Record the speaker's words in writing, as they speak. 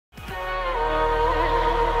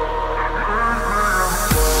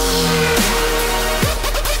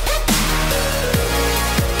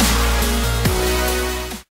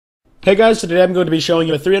Hey guys, so today I'm going to be showing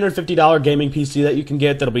you a $350 gaming PC that you can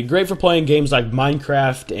get that'll be great for playing games like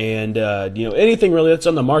Minecraft and anything really that's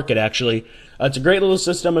on the market actually. It's a great little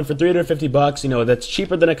system, and for 350 bucks, that's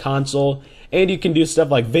cheaper than a console, and you can do stuff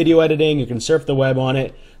like video editing, you can surf the web on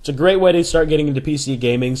it. It's a great way to start getting into PC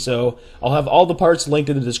gaming, so I'll have all the parts linked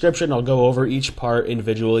in the description. I'll go over each part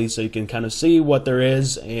individually so you can kind of see what there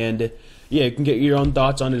is, and yeah, you can get your own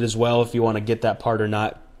thoughts on it as well if you want to get that part or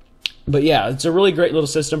not. But yeah, it's a really great little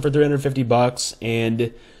system for 350 bucks,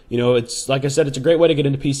 and it's like I said, it's a great way to get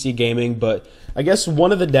into PC gaming. But I guess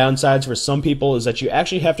one of the downsides for some people is that you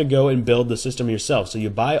actually have to go and build the system yourself. So you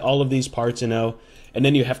buy all of these parts, and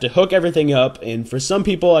then you have to hook everything up. And for some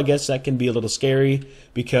people, I guess that can be a little scary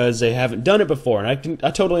because they haven't done it before. And I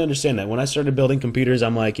totally understand that. When I started building computers,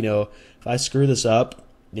 I'm like, if I screw this up,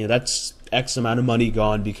 that's X amount of money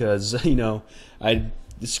gone because I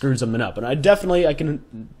screwed something up. And I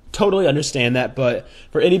can totally understand that, but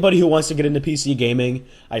for anybody who wants to get into PC gaming,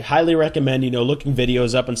 I highly recommend looking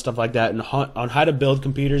videos up and stuff like that and on how to build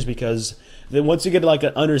computers, because then once you get like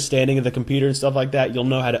an understanding of the computer and stuff like that, you'll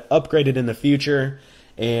know how to upgrade it in the future.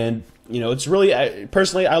 And it's really,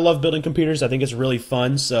 personally, I love building computers. I think it's really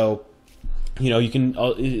fun. So you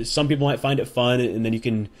can, some people might find it fun, and then you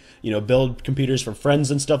can build computers for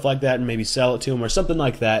friends and stuff like that and maybe sell it to them or something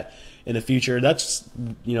like that in the future. That's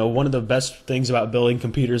one of the best things about building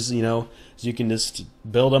computers, is you can just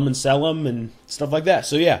build them and sell them and stuff like that.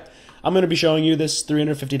 So yeah, I'm going to be showing you this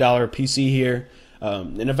 $350 PC here,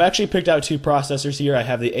 and I've actually picked out two processors here. I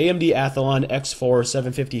have the AMD Athlon X4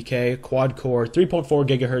 750K quad core 3.4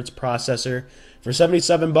 gigahertz processor for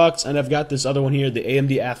 77 bucks, and I've got this other one here, the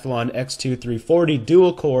AMD Athlon X2 340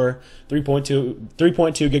 dual core 3.2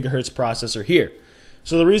 gigahertz processor here.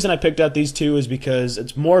 So the reason I picked out these two is because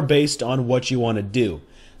it's more based on what you want to do.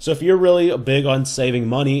 So if you're really big on saving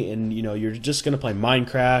money and you're just going to play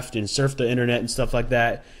Minecraft and surf the internet and stuff like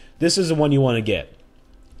that, this is the one you want to get.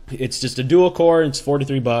 It's just a dual core, it's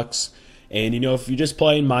 43 bucks. And if you're just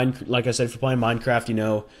playing like I said, if you're playing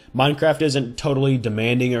Minecraft, Minecraft isn't totally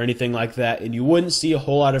demanding or anything like that, and you wouldn't see a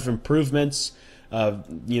whole lot of improvements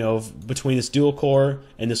between this dual core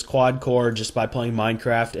and this quad core just by playing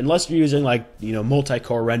Minecraft, unless you're using like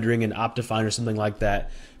multi-core rendering and Optifine or something like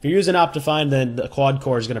that. If you're using Optifine, then the quad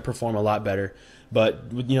core is going to perform a lot better. But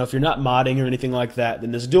if you're not modding or anything like that,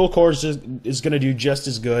 then this dual core is going to do just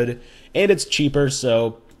as good, and it's cheaper.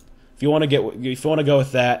 So if you want to go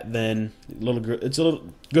with that, then it's a little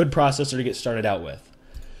good processor to get started out with.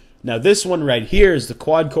 Now this one right here is the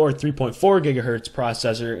quad-core 3.4 gigahertz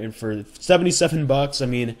processor, and for 77 bucks, I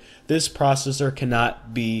mean, this processor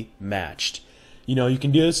cannot be matched. You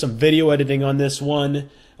can do some video editing on this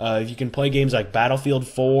one. You can play games like Battlefield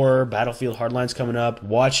 4, Battlefield Hardline's coming up,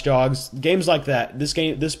 Watch Dogs, games like that. This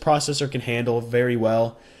processor can handle very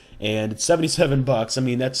well, and it's 77 bucks. I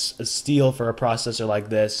mean, that's a steal for a processor like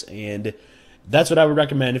this, and that's what I would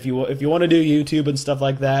recommend if you want to do YouTube and stuff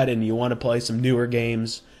like that, and you want to play some newer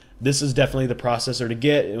games. This is definitely the processor to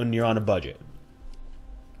get when you're on a budget.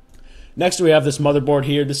 Next, we have this motherboard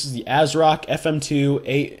here. This is the ASRock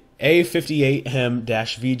FM2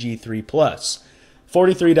 A58M-VG3 Plus.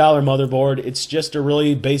 $43 motherboard. It's just a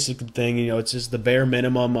really basic thing. It's just the bare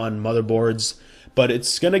minimum on motherboards, but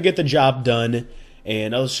it's going to get the job done.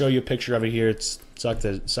 And I'll show you a picture of it here. It sucks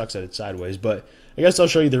that it's sideways, but I guess I'll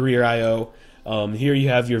show you the rear I/O. Here you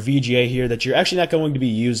have your VGA here that you're actually not going to be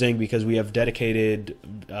using because we have dedicated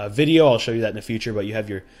video. I'll show you that in the future, but you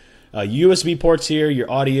have your USB ports here, your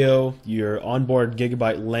audio, your onboard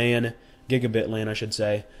gigabit LAN, I should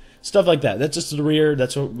say, stuff like that. That's just the rear.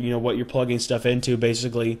 That's what you're plugging stuff into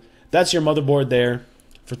basically. That's your motherboard there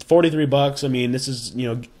for 43 bucks. I mean, this is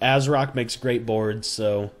ASRock makes great boards,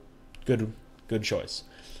 so good choice.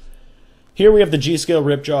 Here we have the G.Skill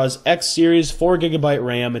Ripjaws X Series 4GB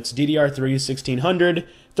RAM. It's DDR3 1600.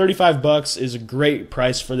 35 bucks is a great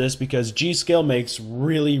price for this because G.Skill makes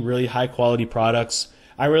really, really high quality products.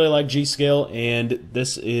 I really like G.Skill, and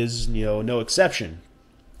this is no exception.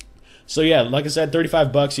 So yeah, like I said,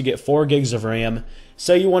 35 bucks, you get 4 gigs of RAM.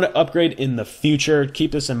 Say you want to upgrade in the future,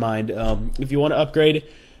 keep this in mind. If you want to upgrade,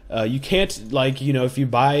 you can't, if you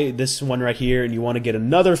buy this one right here and you want to get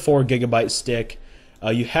another 4GB stick,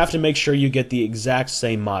 you have to make sure you get the exact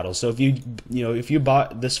same model. So if you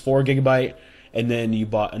bought this 4GB and then you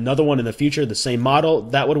bought another one in the future, the same model,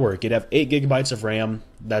 that would work. You'd have 8GB of RAM.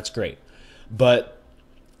 That's great. But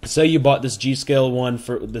say you bought this G.Skill one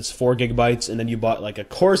for this 4GB, and then you bought like a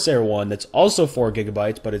Corsair one that's also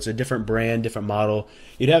 4GB, but it's a different brand, different model.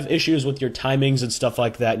 You'd have issues with your timings and stuff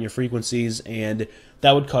like that and your frequencies, and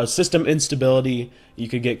that would cause system instability. You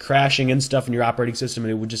could get crashing and stuff in your operating system,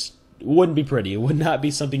 and it would just wouldn't be pretty. It would not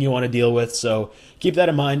be something you want to deal with. So keep that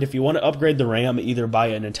in mind. If you want to upgrade the RAM, either buy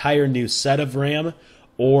an entire new set of RAM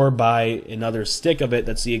or buy another stick of it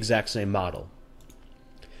that's the exact same model.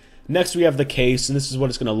 Next we have the case, and this is what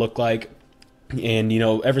it's going to look like. And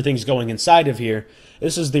everything's going inside of here.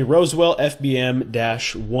 This is the Rosewell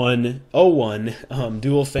FBM-101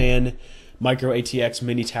 dual fan micro ATX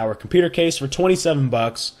mini tower computer case for 27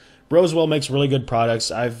 bucks. Rosewell makes really good products.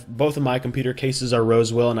 Both of my computer cases are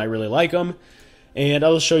Rosewell and I really like them. And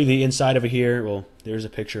I'll show you the inside of it here. Well, there's a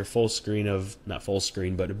picture full screen of, not full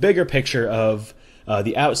screen, but a bigger picture of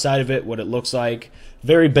the outside of it, what it looks like.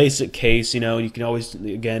 Very basic case, you can always,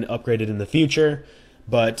 again, upgrade it in the future.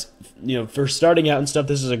 But, for starting out and stuff,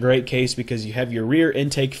 this is a great case because you have your rear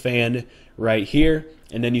intake fan right here,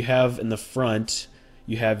 and then you have in the front,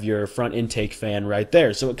 you have your front intake fan right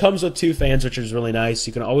there. So it comes with two fans, which is really nice.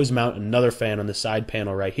 You can always mount another fan on the side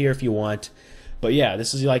panel right here if you want. But yeah,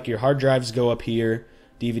 this is like your hard drives go up here,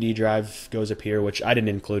 DVD drive goes up here, which I didn't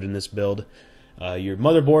include in this build. Your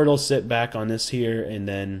motherboard will sit back on this here, and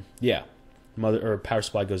then, yeah, power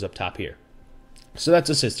supply goes up top here. So that's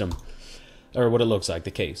a system, or what it looks like,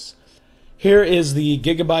 the case. Here is the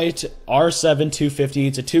Gigabyte R7 250.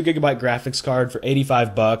 It's a 2 GB graphics card for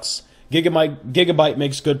 85 bucks. Gigabyte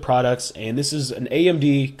makes good products, and this is an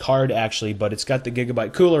AMD card actually, but it's got the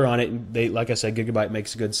Gigabyte cooler on it. And like I said, Gigabyte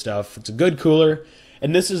makes good stuff. It's a good cooler,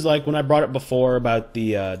 and this is like when I brought it before about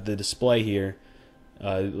the display here,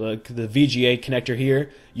 like the VGA connector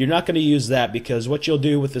here. You're not going to use that because what you'll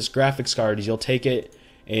do with this graphics card is you'll take it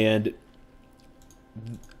and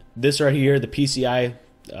this right here, the PCI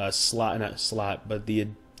not slot, but the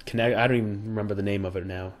connect. I don't even remember the name of it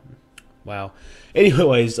now. Wow.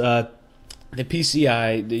 Anyways, the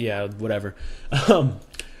PCI, yeah, whatever.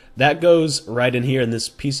 That goes right in here in this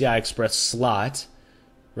PCI Express slot,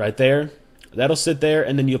 right there. That'll sit there,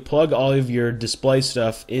 and then you plug all of your display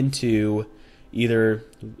stuff into either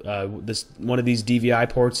one of these DVI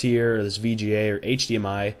ports here, or this VGA or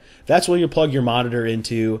HDMI. That's where you plug your monitor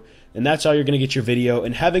into, and that's how you're going to get your video.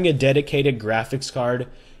 And having a dedicated graphics card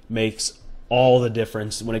makes all the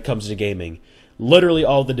difference when it comes to gaming. Literally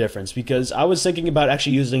all the difference, because I was thinking about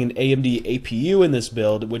actually using an AMD APU in this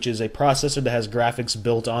build, which is a processor that has graphics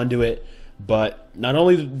built onto it. But not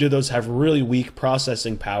only do those have really weak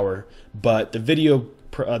processing power, but the video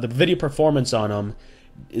performance on them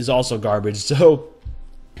is also garbage. So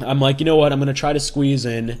I'm like, you know what? I'm going to try to squeeze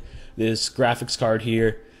in this graphics card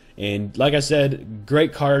here. And like I said,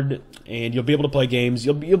 great card, and you'll be able to play games.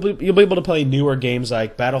 You'll be able to play newer games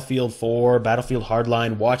like Battlefield 4, Battlefield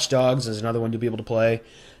Hardline, Watch Dogs is another one you'll be able to play.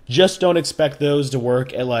 Just don't expect those to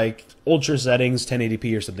work at like ultra settings,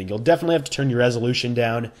 1080p or something. You'll definitely have to turn your resolution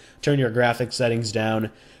down, turn your graphics settings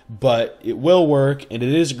down, but it will work, and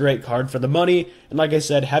it is a great card for the money. And like I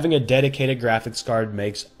said, having a dedicated graphics card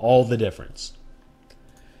makes all the difference.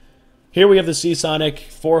 Here we have the Seasonic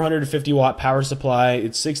 450 watt power supply.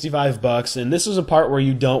 It's 65 bucks, and this is a part where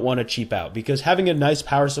you don't want to cheap out, because having a nice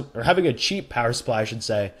having a cheap power supply, I should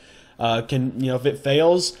say, can, if it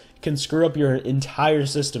fails, can screw up your entire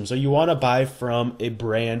system. So you want to buy from a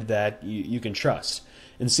brand that you can trust.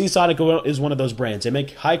 And Seasonic is one of those brands. They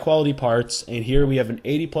make high quality parts, and here we have an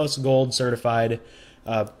 80+ gold certified,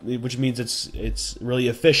 which means it's really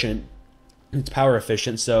efficient. It's power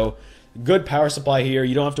efficient, so good power supply here.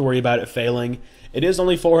 You don't have to worry about it failing. It is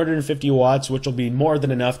only 450 watts, which will be more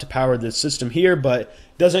than enough to power the system here, but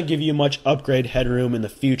doesn't give you much upgrade headroom in the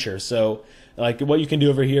future. So, like, what you can do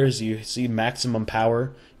over here is you see maximum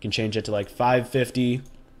power. You can change it to like 550. You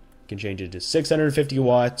can change it to 650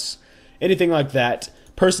 watts. Anything like that.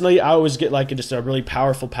 Personally, I always get like just a really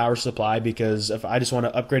powerful power supply, because if I just want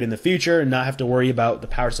to upgrade in the future and not have to worry about the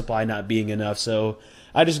power supply not being enough. So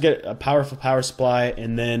I just get a powerful power supply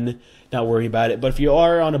and then not worry about it. But if you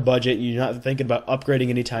are on a budget, you're not thinking about upgrading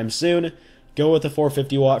anytime soon, go with the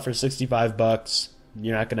 450 watt for 65 bucks.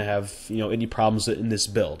 You're not going to have any problems in this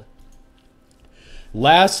build.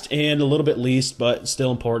 Last and a little bit least, but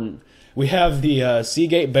still important, we have the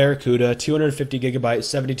Seagate Barracuda 250 gigabyte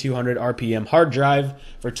 7200 RPM hard drive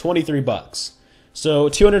for 23 bucks. So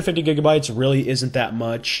 250 gigabytes really isn't that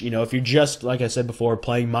much. If you're just, like I said before,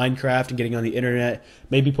 playing Minecraft and getting on the internet,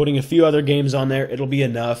 maybe putting a few other games on there, it'll be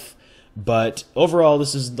enough. But overall,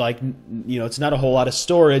 this is like, it's not a whole lot of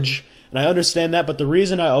storage, and I understand that, but the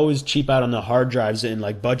reason I always cheap out on the hard drives in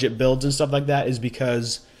like budget builds and stuff like that is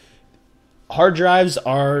because hard drives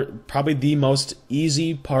are probably the most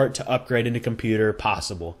easy part to upgrade in a computer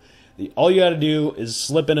possible. All you got to do is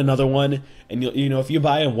slip in another one, and if you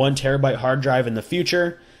buy a 1 terabyte hard drive in the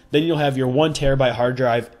future, then you'll have your 1 terabyte hard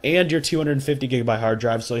drive and your 250 gigabyte hard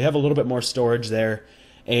drive, so you have a little bit more storage there.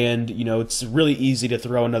 and you know, it's really easy to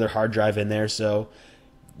throw another hard drive in there. So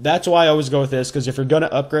that's why I always go with this, because if you're going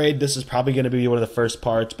to upgrade, this is probably going to be one of the first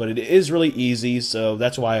parts, but it is really easy, so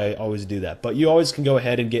that's why I always do that. But you always can go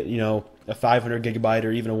ahead and get, you know, a 500 gigabyte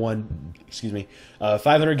or even a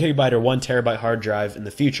 500 gigabyte or 1 terabyte hard drive in the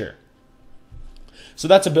future. So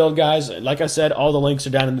that's a build, guys. Like I said, all the links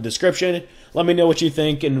are down in the description. Let me know what you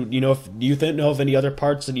think, and you know, if you know of any other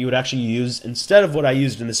parts that you would actually use instead of what I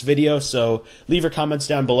used in this video. So leave your comments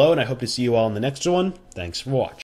down below, and I hope to see you all in the next one. Thanks for watching.